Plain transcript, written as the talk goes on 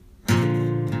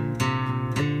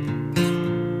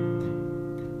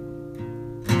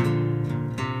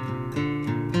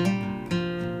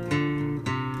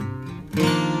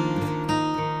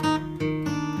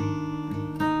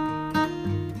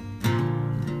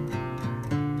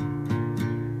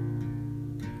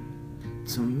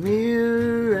to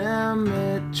mirror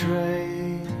and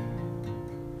tray,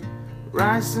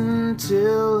 Rising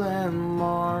Till and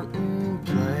Martin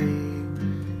play,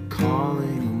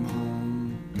 calling him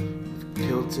home with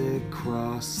kilted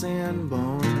cross and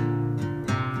bone.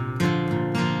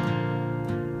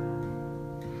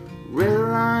 Red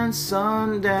line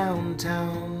sundown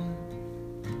town,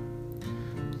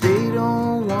 they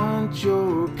don't want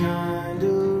your kind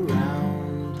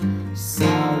around.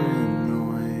 Siren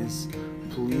noise,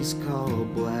 police call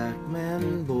black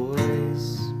men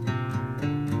boys.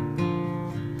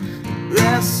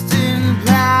 Rest in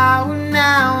power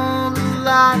now, the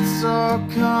lights are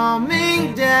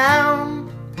coming down.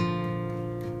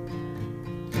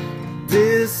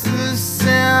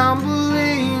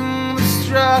 Disassembling the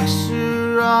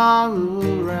structure all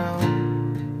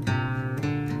around.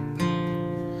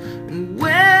 And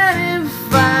when it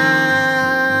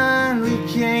finally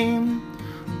came,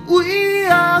 we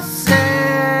all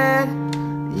said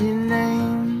your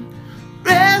name.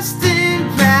 Rest in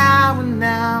power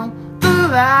now, the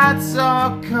lights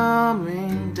are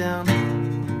coming down.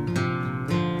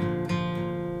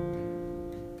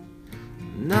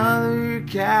 Another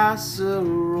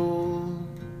casserole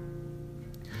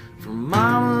from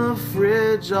Mama,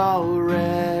 fridge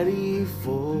already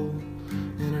full,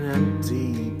 and an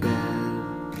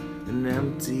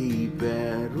empty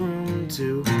bedroom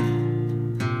too.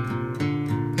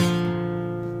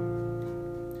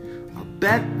 I'll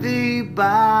bet they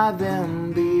buy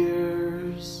them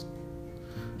beers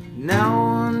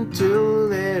now until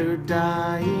their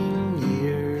dying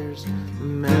years. The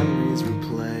memories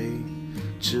replay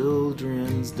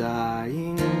children's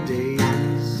dying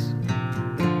days.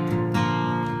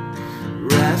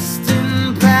 Rest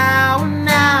in power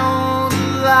now, the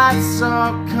lights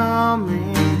are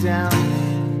coming down.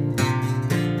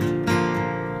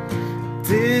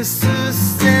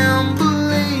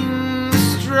 Disassembling the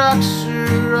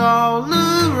structure all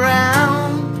around.